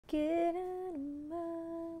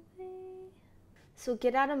So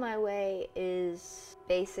Get Out of My Way is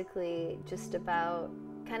basically just about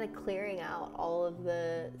kind of clearing out all of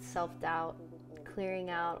the self-doubt,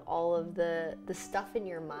 clearing out all of the stuff in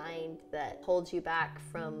your mind that holds you back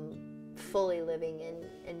from fully living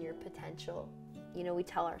in your potential. You know, we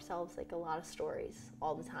tell ourselves like a lot of stories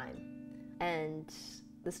all the time, and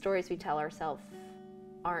the stories we tell ourselves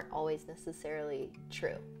aren't always necessarily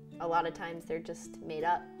true. A lot of times they're just made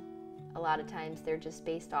up. A lot of times they're just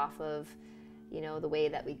based off of, you know, the way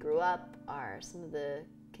that we grew up, or some of the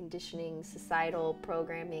conditioning, societal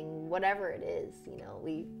programming, whatever it is. You know,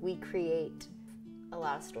 we create a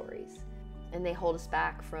lot of stories, and they hold us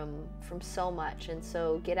back from so much. And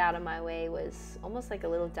so Get Out of My Way was almost like a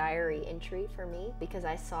little diary entry for me, because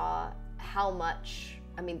I saw how much,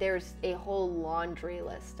 I mean, there's a whole laundry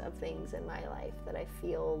list of things in my life that I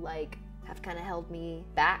feel like have kind of held me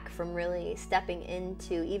back from really stepping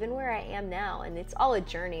into even where I am now. And it's all a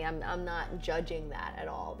journey. I'm not judging that at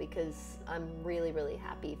all, because I'm really, really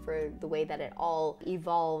happy for the way that it all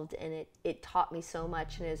evolved, and it taught me so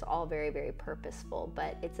much, and is all very, very purposeful.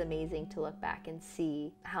 But it's amazing to look back and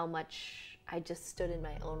see how much I just stood in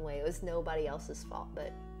my own way. It was nobody else's fault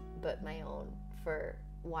but my own, for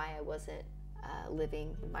why I wasn't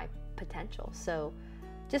living my potential. So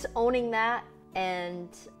just owning that, and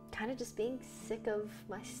kind of just being sick of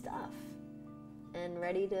my stuff and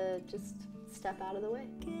ready to just step out of the way.